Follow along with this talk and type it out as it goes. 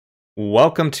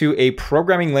Welcome to a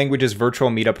Programming Languages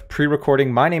virtual meetup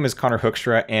pre-recording. My name is Connor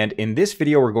Hoekstra, and in this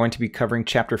video, we're going to be covering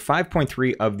Chapter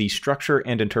 5.3 of the Structure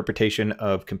and Interpretation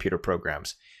of Computer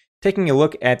Programs. Taking a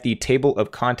look at the table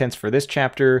of contents for this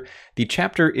chapter, the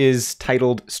chapter is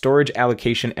titled Storage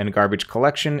Allocation and Garbage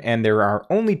Collection, and there are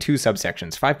only two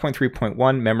subsections,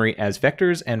 5.3.1 Memory as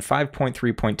Vectors and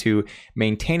 5.3.2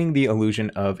 Maintaining the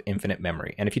Illusion of Infinite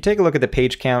Memory. And if you take a look at the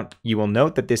page count, you will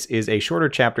note that this is a shorter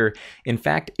chapter. In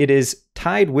fact, it is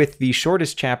tied with the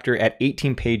shortest chapter at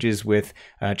 18 pages with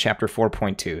chapter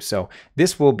 4.2. So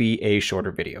this will be a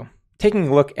shorter video. Taking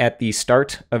a look at the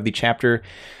start of the chapter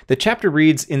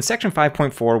reads, in section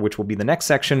 5.4, which will be the next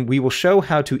section, we will show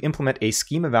how to implement a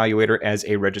scheme evaluator as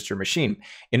a register machine.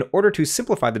 In order to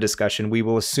simplify the discussion, we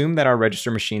will assume that our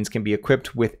register machines can be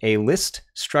equipped with a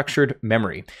list-structured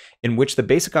memory, in which the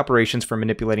basic operations for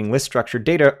manipulating list-structured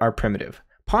data are primitive.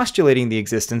 Postulating the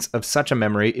existence of such a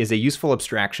memory is a useful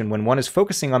abstraction when one is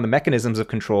focusing on the mechanisms of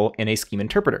control in a scheme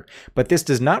interpreter, but this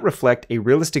does not reflect a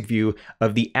realistic view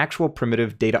of the actual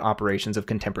primitive data operations of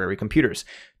contemporary computers.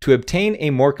 To obtain a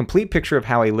more complete picture of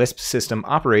how a Lisp system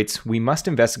operates, we must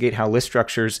investigate how list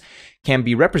structures can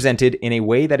be represented in a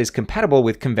way that is compatible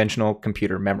with conventional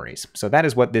computer memories. So that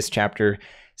is what this chapter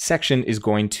section is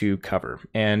going to cover.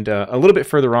 And a little bit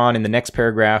further on in the next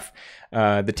paragraph,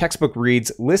 the textbook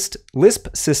reads,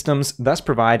 Lisp systems thus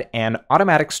provide an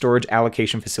automatic storage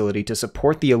allocation facility to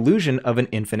support the illusion of an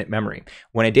infinite memory.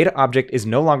 When a data object is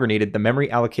no longer needed, the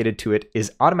memory allocated to it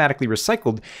is automatically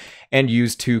recycled and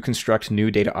used to construct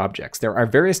new data objects. There are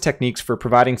various techniques for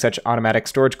providing such automatic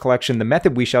storage collection. The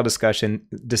method we shall discuss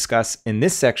in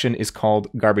this section is called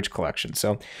garbage collection.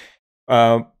 So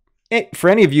for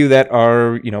any of you that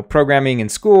are, programming in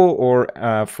school or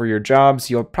for your jobs,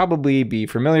 you'll probably be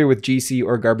familiar with GC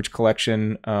or garbage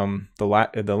collection.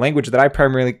 The language that I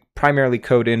primarily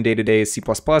code in day to day is C++.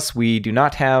 We do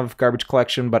not have garbage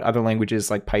collection, but other languages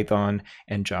like Python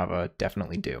and Java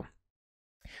definitely do.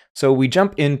 So we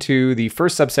jump into the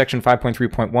first subsection,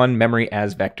 5.3.1, Memory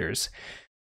as Vectors.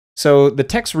 So the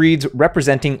text reads,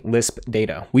 representing Lisp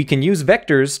data. We can use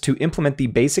vectors to implement the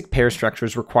basic pair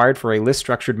structures required for a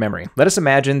list-structured memory. Let us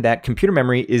imagine that computer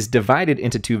memory is divided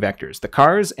into two vectors, the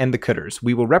cars and the cooters.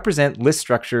 We will represent list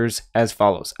structures as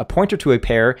follows. A pointer to a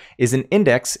pair is an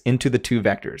index into the two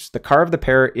vectors. The car of the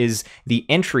pair is the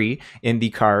entry in the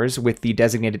cars with the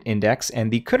designated index,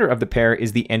 and the cooter of the pair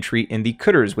is the entry in the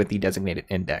cooters with the designated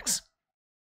index.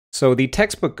 So the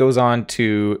textbook goes on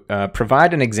to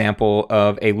provide an example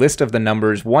of a list of the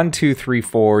numbers 1, 2, 3,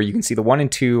 4. You can see the 1 and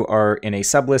 2 are in a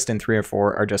sublist and 3 or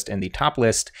 4 are just in the top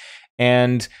list.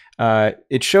 And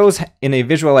it shows in a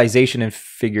visualization in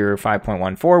figure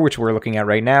 5.14, which we're looking at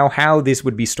right now, how this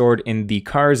would be stored in the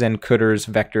cars and cooters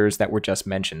vectors that were just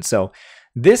mentioned. So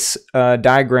this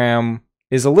diagram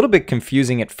is a little bit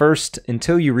confusing at first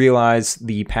until you realize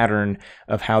the pattern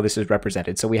of how this is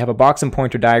represented. So we have a box and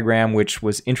pointer diagram, which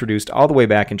was introduced all the way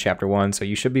back in chapter 1, so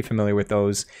you should be familiar with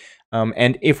those.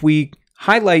 And if we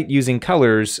highlight using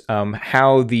colors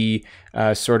how the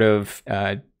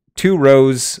two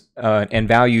rows and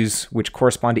values which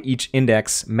correspond to each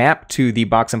index map to the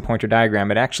box and pointer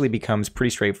diagram, it actually becomes pretty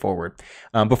straightforward.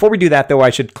 Before we do that, though,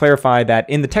 I should clarify that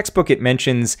in the textbook it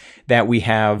mentions that we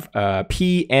have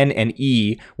P, N, and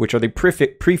E, which are the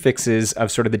prefixes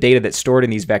of sort of the data that's stored in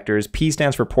these vectors. P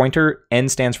stands for pointer, N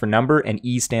stands for number, and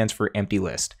E stands for empty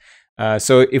list.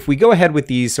 So if we go ahead with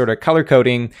these sort of color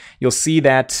coding, you'll see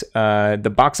that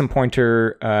the box and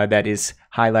pointer that is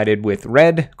highlighted with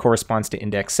red corresponds to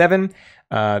index 7.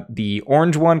 The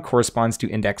orange one corresponds to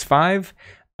index 5.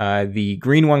 The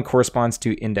green one corresponds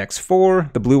to index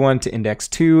 4, the blue one to index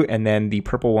 2, and then the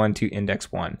purple one to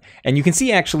index 1. And you can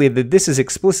see actually that this is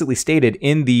explicitly stated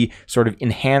in the sort of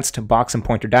enhanced box and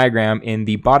pointer diagram. In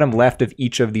the bottom left of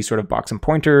each of these sort of box and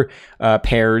pointer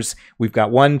pairs, we've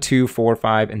got 1, 2, 4,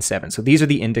 5, and 7. So these are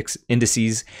the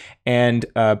indices. And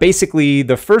basically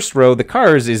the first row, the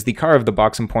cars, is the car of the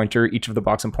box and pointer, each of the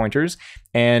box and pointers.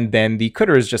 And then the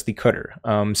cooter is just the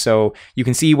cooter. So you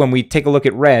can see when we take a look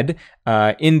at red,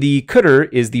 in the cooter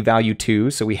is the value 2,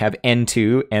 so we have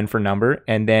N2, N for number,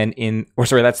 and then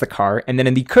that's the car, and then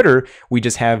in the cooter, we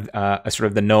just have a sort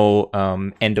of the null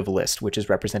end of list, which is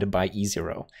represented by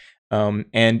E0.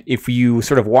 And if you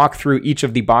sort of walk through each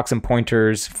of the box and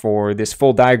pointers for this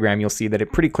full diagram, you'll see that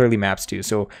it pretty clearly maps to.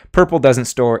 So purple doesn't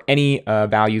store any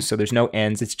values, so there's no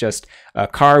ends. It's just a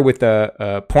car with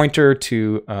a pointer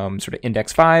to sort of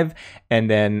index 5, and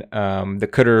then the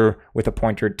cooter with a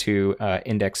pointer to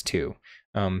index 2.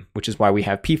 Which is why we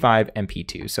have P5 and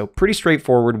P2. So pretty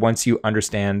straightforward once you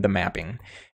understand the mapping.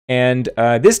 And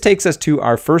this takes us to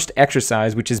our first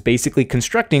exercise, which is basically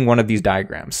constructing one of these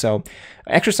diagrams. So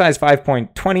exercise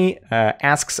 5.20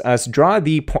 asks us draw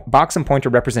the box and pointer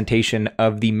representation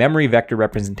of the memory vector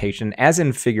representation, as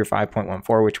in figure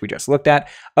 5.14, which we just looked at,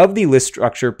 of the list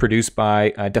structure produced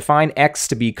by define X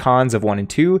to be cons of 1 and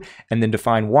 2, and then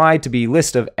define Y to be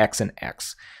list of X and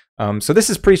X. So this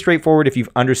is pretty straightforward if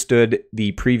you've understood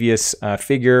the previous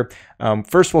figure.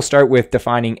 First, we'll start with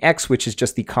defining X, which is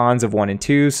just the cons of 1 and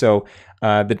 2. So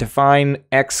the define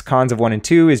X cons of 1 and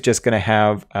 2 is just going to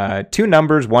have two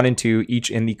numbers, 1 and 2,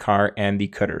 each in the car and the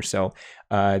cutter. So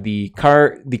the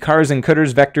cars and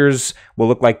cutters vectors will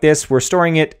look like this. We're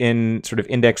storing it in sort of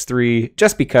index 3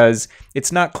 just because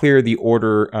it's not clear the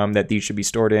order that these should be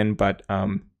stored in, but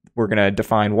we're going to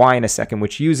define Y in a second,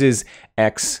 which uses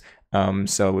X.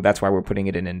 So that's why we're putting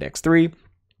it in index 3.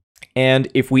 And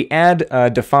if we add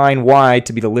define Y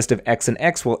to be the list of X and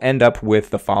X, we'll end up with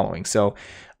the following. So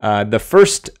the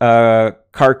first car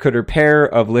cutter pair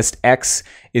of list X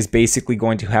is basically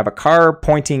going to have a car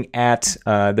pointing at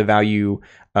the value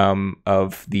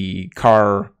of the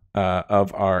car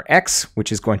of our X,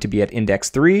 which is going to be at index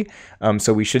 3.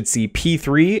 So we should see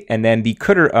P3, and then the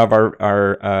cutter of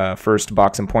our first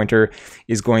box and pointer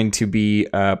is going to be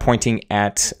pointing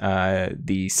at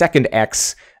the second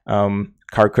X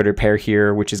car cutter pair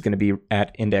here, which is going to be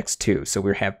at index 2. So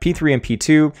we have P3 and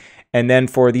P2. And then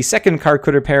for the second car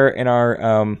cutter pair in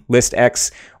our list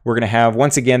X, we're going to have,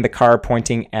 once again, the car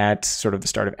pointing at sort of the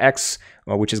start of X,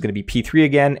 which is going to be P3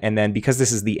 again. And then because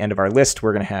this is the end of our list,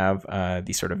 we're going to have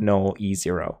the sort of null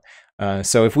E0.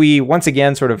 So if we, once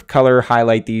again, sort of color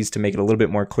highlight these to make it a little bit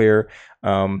more clear,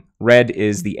 red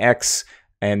is the X,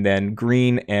 and then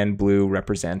green and blue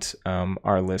represent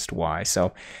our list Y.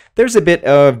 So there's a bit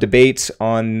of debate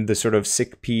on the sort of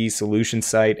SICP solution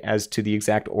site as to the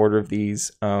exact order of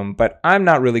these, but I'm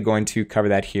not really going to cover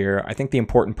that here. I think the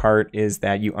important part is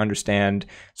that you understand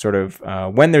sort of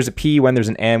when there's a P, when there's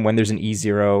an M, when there's an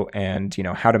E0, and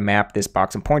how to map this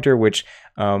box and pointer, which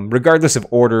regardless of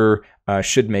order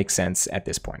should make sense at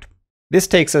this point. This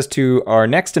takes us to our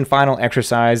next and final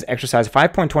exercise, exercise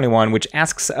 5.21, which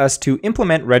asks us to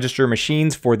implement register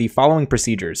machines for the following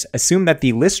procedures. Assume that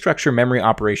the list structure memory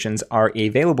operations are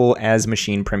available as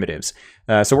machine primitives.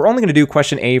 So we're only going to do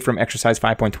question A from exercise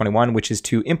 5.21, which is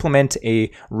to implement a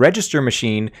register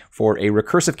machine for a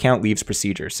recursive count leaves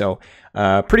procedure. So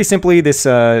pretty simply, this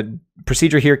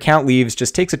procedure here, count leaves,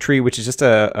 just takes a tree, which is just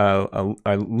a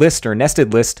list or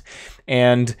nested list,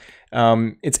 and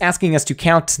it's asking us to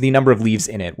count the number of leaves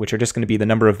in it, which are just going to be the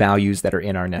number of values that are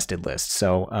in our nested list.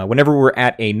 So whenever we're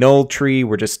at a null tree,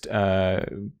 we're just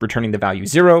returning the value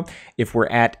 0. If we're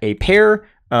at a pair,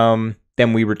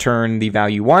 then we return the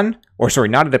value 1. Or sorry,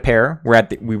 not at a pair.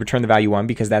 We return the value 1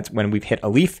 because that's when we've hit a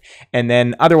leaf. And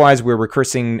then otherwise, we're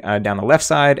recursing down the left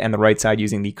side and the right side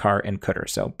using the car and cutter.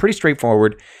 So pretty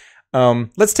straightforward.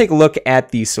 Let's take a look at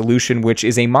the solution, which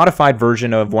is a modified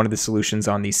version of one of the solutions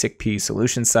on the SICP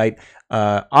solution site.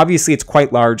 Obviously, it's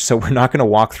quite large, so we're not going to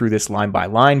walk through this line by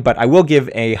line, but I will give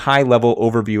a high-level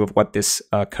overview of what this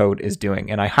code is doing,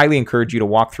 and I highly encourage you to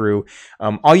walk through.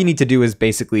 All you need to do is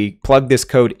basically plug this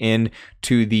code in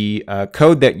to the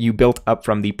code that you built up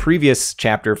from the previous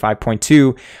chapter,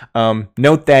 5.2.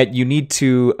 Note that you need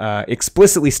to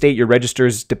explicitly state your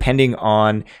registers depending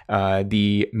on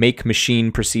the make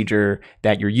machine procedure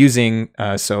that you're using.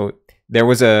 So there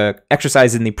was a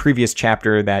exercise in the previous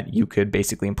chapter that you could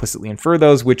basically implicitly infer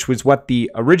those, which was what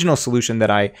the original solution that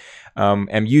I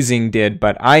am using did,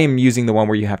 but I am using the one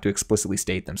where you have to explicitly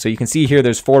state them. So you can see here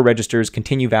there's 4 registers,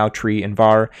 continue, val, tree, and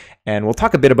var, and we'll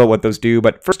talk a bit about what those do.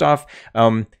 But first off,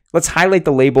 let's highlight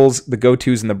the labels, the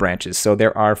go-tos, and the branches. So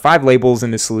there are 5 labels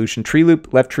in this solution: tree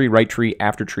loop, left tree, right tree,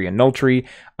 after tree, and null tree.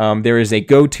 There is a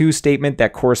go-to statement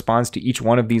that corresponds to each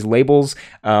one of these labels,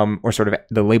 or sort of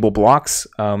the label blocks.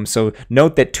 So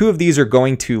note that 2 of these are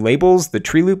going to labels, the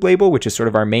tree loop label, which is sort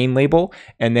of our main label,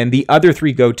 and then the other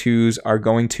 3 go-tos are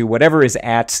going to whatever is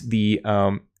at the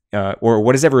or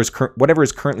whatever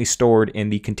is currently stored in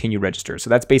the continue register. So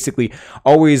that's basically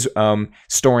always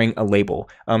storing a label.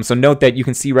 So note that you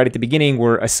can see right at the beginning,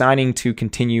 we're assigning to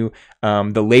continue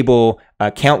the label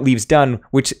count leaves done,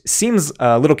 which seems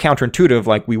a little counterintuitive,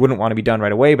 like we wouldn't want to be done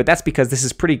right away, but that's because this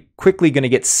is pretty quickly going to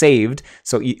get saved,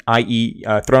 so i.e.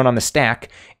 thrown on the stack,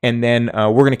 and then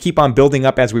we're going to keep on building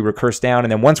up as we recurse down,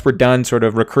 and then once we're done sort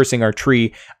of recursing our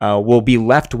tree, we'll be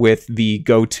left with the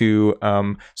go-to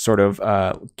sort of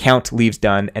count leaves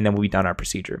done, and then we'll be done our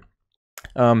procedure.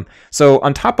 So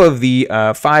on top of the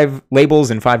 5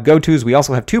 labels and 5 go-tos, we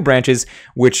also have 2 branches,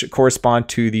 which correspond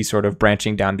to the sort of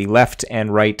branching down the left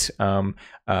and right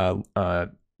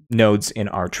nodes in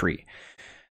our tree.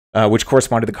 which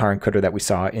correspond to the car encoder that we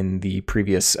saw in the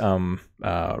previous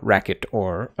racket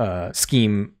or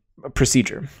scheme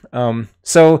procedure.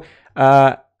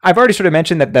 I've already sort of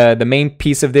mentioned that the main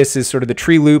piece of this is sort of the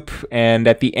tree loop, and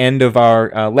at the end of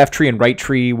our left tree and right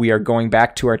tree, we are going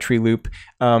back to our tree loop.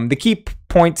 The key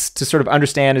points to sort of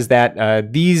understand is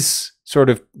that these sort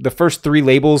of the first three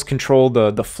labels control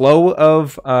the flow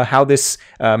of how this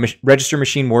register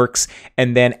machine works,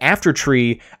 and then after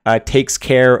tree takes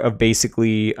care of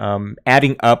basically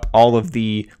adding up all of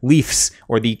the leafs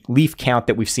or the leaf count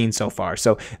that we've seen so far.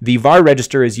 So the var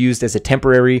register is used as a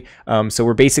temporary, so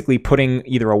we're basically putting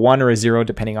either a 1 or a 0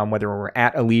 depending on whether we're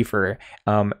at a leaf or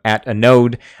at a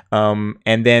node,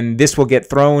 and then this will get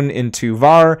thrown into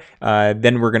var.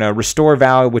 Then we're going to restore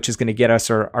val, which is going to get us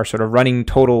our sort of running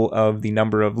total of the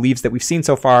number of leaves that we've seen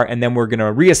so far, and then we're going to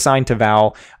reassign to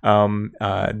val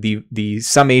the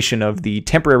summation of the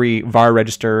temporary var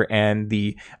register and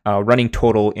the running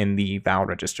total in the val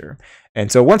register.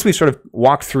 And so once we sort of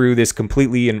walk through this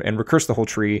completely and recurse the whole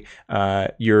tree,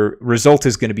 your result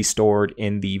is going to be stored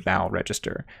in the val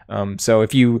register. So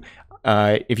if you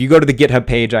go to the GitHub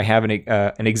page, I have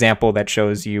an example that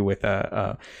shows you with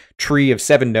a tree of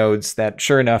 7 nodes that,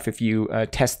 sure enough, if you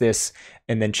test this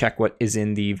and then check what is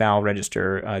in the val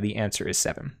register, the answer is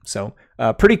 7. So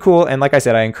pretty cool. And like I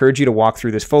said, I encourage you to walk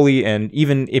through this fully. And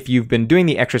even if you've been doing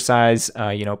the exercise,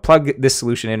 plug this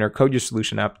solution in or code your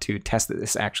solution up to test that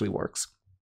this actually works.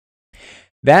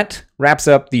 That wraps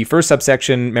up the first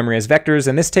subsection, memory as vectors,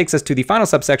 and this takes us to the final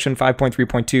subsection,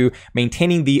 5.3.2,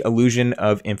 maintaining the illusion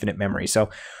of infinite memory. So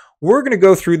we're going to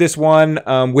go through this one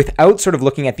without sort of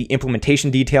looking at the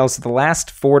implementation details. So the last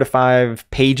 4 to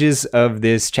 5 pages of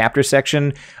this chapter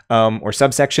section or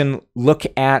subsection look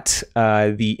at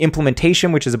the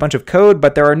implementation, which is a bunch of code,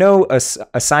 but there are no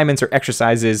assignments or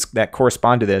exercises that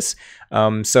correspond to this.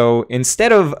 So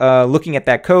instead of looking at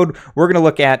that code, we're going to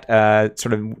look at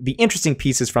sort of the interesting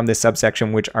pieces from this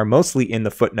subsection, which are mostly in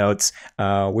the footnotes,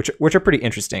 which are pretty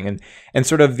interesting. And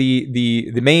sort of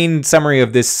the main summary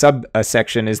of this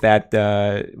subsection is that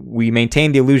we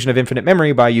maintain the illusion of infinite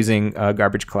memory by using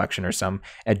garbage collection or some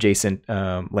adjacent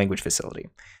language facility.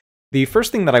 The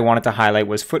first thing that I wanted to highlight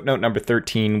was footnote number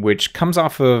 13, which comes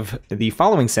off of the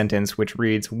following sentence, which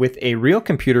reads, "With a real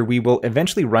computer, we will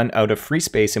eventually run out of free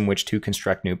space in which to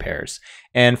construct new pairs."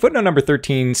 And footnote number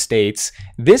 13 states,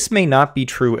 "This may not be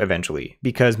true eventually,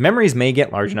 because memories may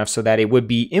get large enough so that it would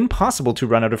be impossible to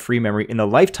run out of free memory in the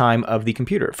lifetime of the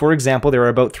computer. For example, there are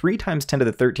about 3 times 10 to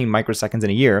the 13 microseconds in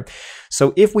a year.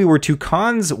 So if we were to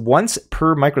cons once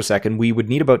per microsecond, we would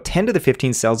need about 10 to the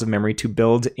 15 cells of memory to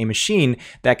build a machine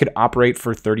that could operate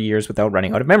for 30 years without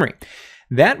running out of memory.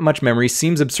 That much memory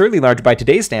seems absurdly large by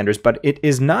today's standards, but it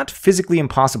is not physically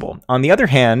impossible. On the other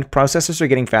hand, processors are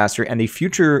getting faster, and a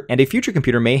future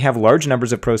computer may have large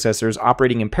numbers of processors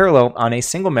operating in parallel on a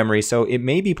single memory, so it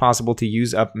may be possible to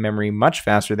use up memory much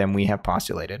faster than we have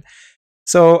postulated."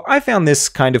 So I found this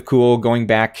kind of cool, going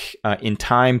back in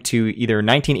time to either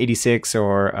 1986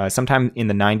 or sometime in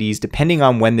the 90s, depending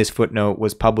on when this footnote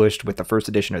was published with the first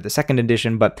edition or the second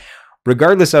edition. But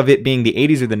regardless of it being the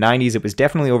 80s or the 90s, it was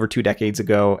definitely over 2 decades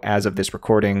ago as of this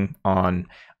recording on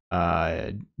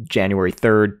January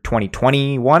 3rd,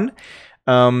 2021.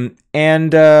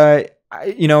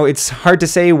 It's hard to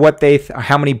say what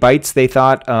how many bytes they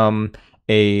thought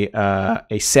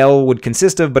a cell would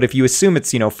consist of, but if you assume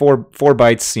it's 4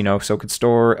 bytes, so it could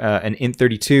store an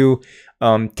int32,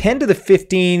 10 to the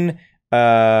 15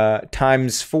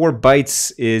 times 4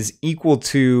 bytes is equal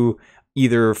to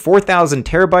either 4,000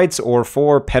 terabytes or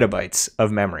 4 petabytes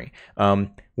of memory,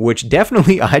 which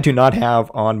definitely I do not have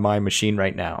on my machine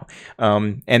right now.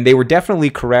 And they were definitely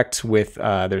correct with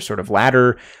their sort of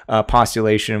ladder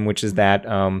postulation, which is that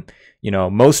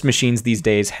most machines these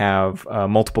days have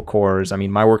multiple cores. I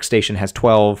mean, my workstation has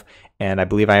 12, and I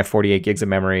believe I have 48 gigs of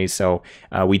memory. So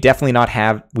we definitely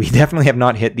have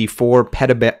not hit the 4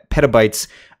 petabytes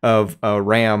of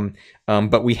RAM,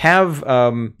 but we have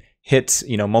hit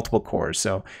multiple cores.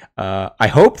 So I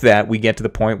hope that we get to the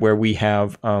point where we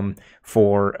have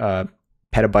 4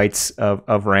 petabytes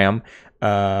of RAM.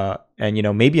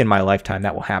 And maybe in my lifetime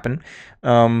that will happen.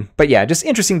 But yeah, just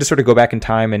interesting to sort of go back in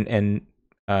time and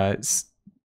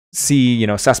see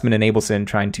Sussman and Abelson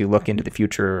trying to look into the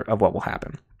future of what will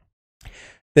happen.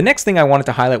 The next thing I wanted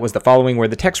to highlight was the following, where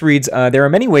the text reads, there are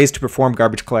many ways to perform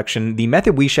garbage collection. The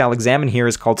method we shall examine here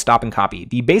is called stop and copy.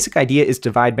 The basic idea is to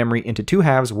divide memory into two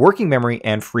halves, working memory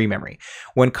and free memory.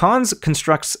 When cons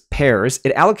constructs pairs,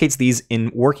 it allocates these in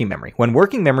working memory. When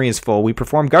working memory is full, we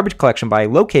perform garbage collection by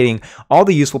locating all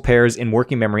the useful pairs in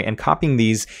working memory and copying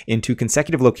these into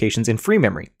consecutive locations in free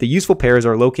memory. The useful pairs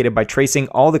are located by tracing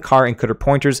all the car encoder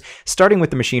pointers, starting with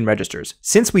the machine registers.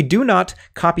 Since we do not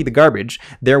copy the garbage,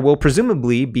 there will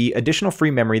presumably be additional free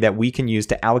memory that we can use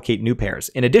to allocate new pairs.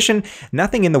 In addition,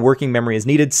 nothing in the working memory is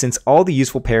needed since all the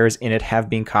useful pairs in it have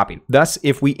been copied. Thus,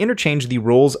 if we interchange the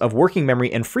roles of working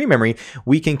memory and free memory,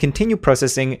 we can continue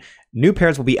processing. New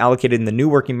pairs will be allocated in the new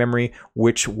working memory,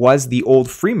 which was the old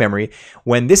free memory.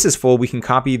 When this is full, we can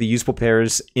copy the useful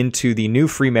pairs into the new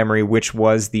free memory, which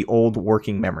was the old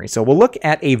working memory. So we'll look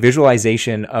at a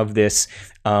visualization of this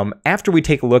after we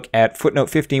take a look at footnote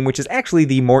 15, which is actually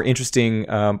the more interesting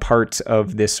part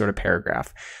of this sort of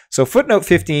paragraph. So footnote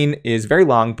 15 is very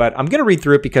long, but I'm going to read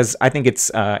through it because I think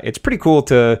it's pretty cool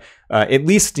to at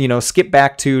least, skip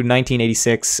back to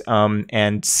 1986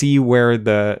 and see where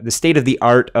the state of the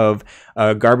art of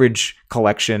garbage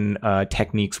collection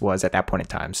techniques was at that point in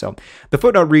time. So the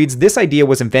footnote reads, this idea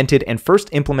was invented and first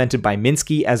implemented by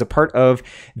Minsky as a part of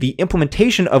the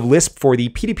implementation of Lisp for the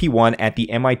PDP-1 at the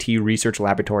MIT Research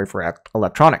Laboratory for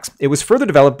Electronics. It was further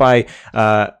developed by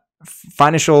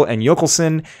Feinischl and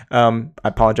Jokelson, I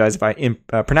apologize if I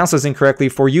pronounce those incorrectly,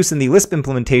 for use in the Lisp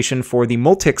implementation for the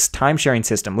Multics time-sharing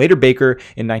system. Later, Baker,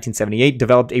 in 1978,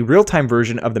 developed a real-time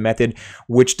version of the method,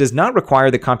 which does not require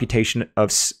the computation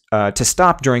of to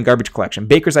stop during garbage collection.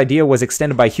 Baker's idea was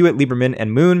extended by Hewitt, Lieberman,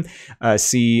 and Moon,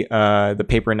 see the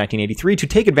paper in 1983, to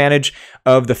take advantage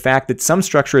of the fact that some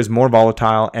structure is more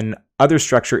volatile and other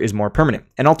structure is more permanent.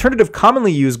 An alternative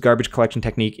commonly used garbage collection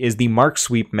technique is the mark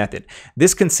sweep method.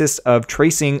 This consists of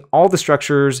tracing all the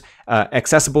structures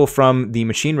accessible from the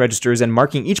machine registers and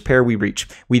marking each pair we reach.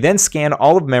 We then scan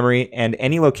all of memory, and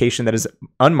any location that is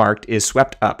unmarked is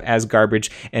swept up as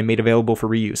garbage and made available for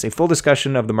reuse. A full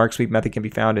discussion of the mark sweep method can be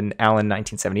found in Allen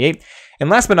 1978. And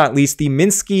last but not least, the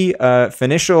Minsky,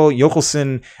 Feinischl,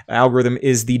 Jokelson algorithm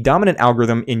is the dominant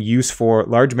algorithm in use for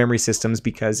large memory systems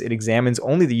because it examines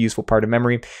only the useful part of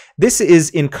memory. This is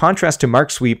in contrast to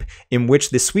mark sweep, in which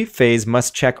the sweep phase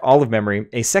must check all of memory.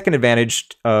 A second advantage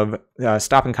of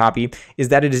stop and copy is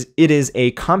that it is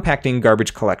a compacting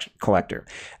garbage collector.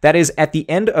 That is, at the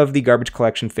end of the garbage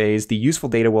collection phase, the useful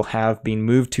data will have been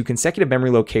moved to consecutive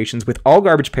memory locations with all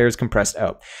garbage pairs compressed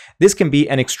out. This can be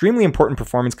an extremely important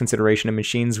performance consideration in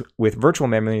machines with virtual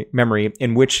memory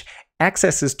in which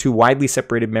accesses to widely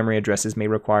separated memory addresses may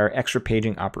require extra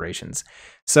paging operations.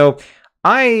 So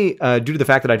I, due to the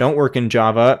fact that I don't work in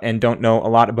Java and don't know a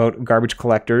lot about garbage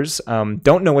collectors,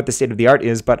 don't know what the state of the art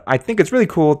is, but I think it's really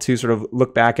cool to sort of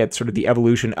look back at sort of the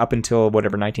evolution up until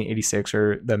whatever 1986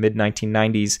 or the mid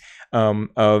 1990s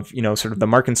of, sort of the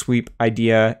mark and sweep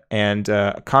idea and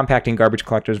compacting garbage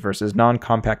collectors versus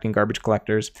non-compacting garbage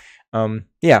collectors.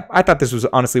 Yeah, I thought this was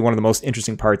honestly one of the most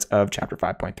interesting parts of chapter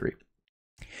 5.3.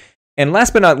 And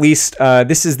last but not least,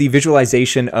 this is the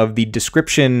visualization of the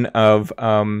description of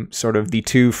sort of the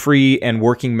two free and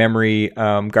working memory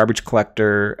garbage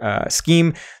collector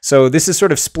scheme. So this is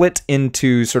sort of split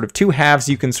into sort of two halves.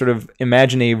 You can sort of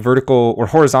imagine a vertical or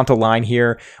horizontal line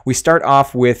here. We start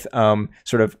off with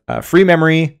sort of free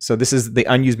memory. So this is the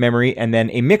unused memory, and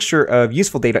then a mixture of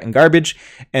useful data and garbage.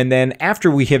 And then after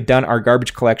we have done our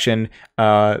garbage collection,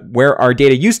 where our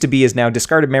data used to be is now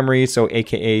discarded memory, so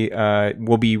AKA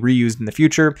will be reused in the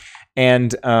future.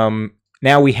 And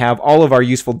now we have all of our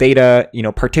useful data,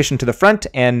 partitioned to the front,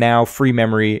 and now free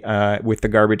memory with the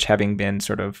garbage having been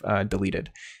sort of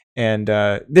deleted. And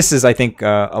this is, I think,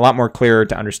 a lot more clear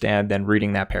to understand than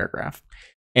reading that paragraph.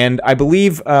 And I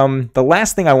believe the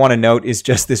last thing I want to note is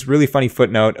just this really funny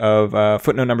footnote of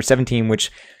footnote number 17,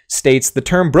 which states the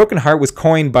term broken heart was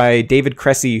coined by David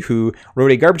Cressy, who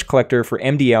wrote a garbage collector for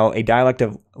MDL, a dialect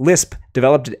of Lisp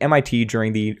developed at MIT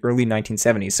during the early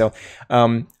 1970s. So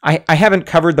I haven't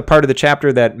covered the part of the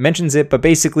chapter that mentions it, but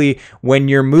basically when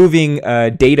you're moving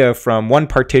data from one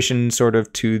partition sort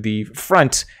of to the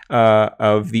front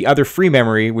of the other free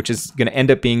memory, which is going to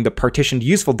end up being the partitioned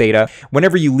useful data,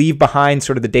 whenever you leave behind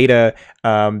sort of the data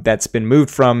that's been moved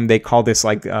from, they call this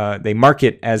like, they mark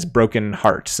it as broken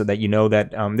heart so that you know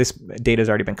that this data has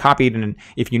already been copied. And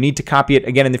if you need to copy it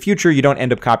again in the future, you don't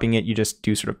end up copying it. You just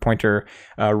do sort of pointer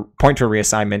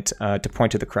reassignment to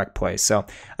point to the correct place. So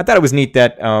I thought it was neat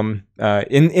that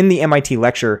in the MIT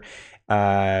lecture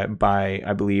by,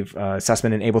 I believe,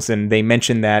 Sussman and Abelson, they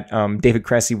mentioned that David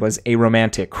Cressy was a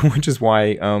romantic, which is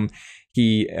why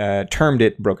he termed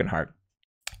it broken heart.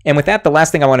 And with that, the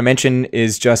last thing I want to mention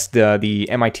is just the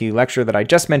MIT lecture that I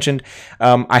just mentioned.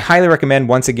 I highly recommend,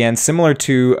 once again, similar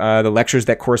to the lectures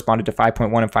that corresponded to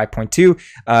 5.1 and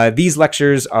 5.2, these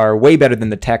lectures are way better than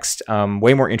the text,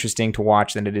 way more interesting to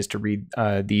watch than it is to read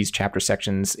these chapter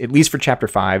sections, at least for chapter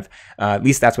 5. At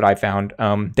least that's what I found.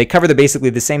 They cover basically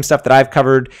the same stuff that I've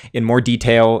covered in more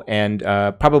detail and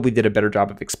probably did a better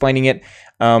job of explaining it.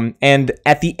 And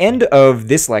at the end of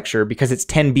this lecture, because it's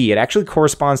 10B, it actually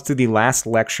corresponds to the last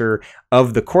lecture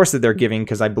of the course that they're giving,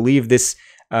 because I believe this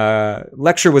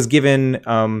lecture was given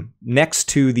next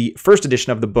to the first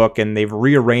edition of the book, and they've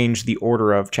rearranged the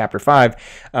order of chapter 5.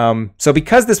 So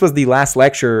because this was the last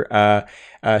lecture,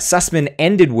 Dr. Sussman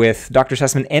ended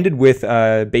with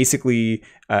basically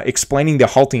explaining the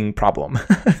halting problem.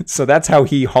 So that's how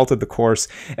he halted the course.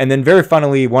 And then very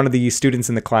funnily, one of the students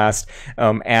in the class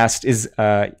asked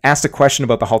a question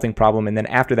about the halting problem, and then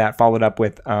after that followed up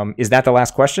with, is that the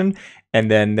last question? And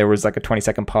then there was like a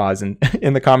 20-second pause, and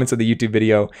in the comments of the YouTube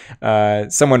video,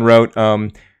 someone wrote,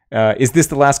 is this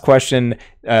the last question?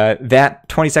 That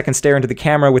 20-second stare into the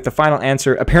camera with the final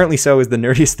answer, apparently so, is the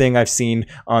nerdiest thing I've seen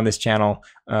on this channel.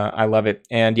 I love it.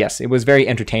 And yes, it was very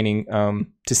entertaining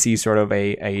to see sort of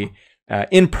a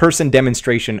in-person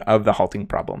demonstration of the halting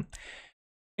problem.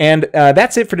 And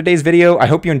that's it for today's video. I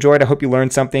hope you enjoyed. I hope you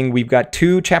learned something. We've got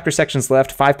 2 chapter sections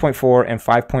left, 5.4 and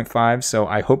 5.5. So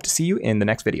I hope to see you in the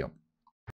next video.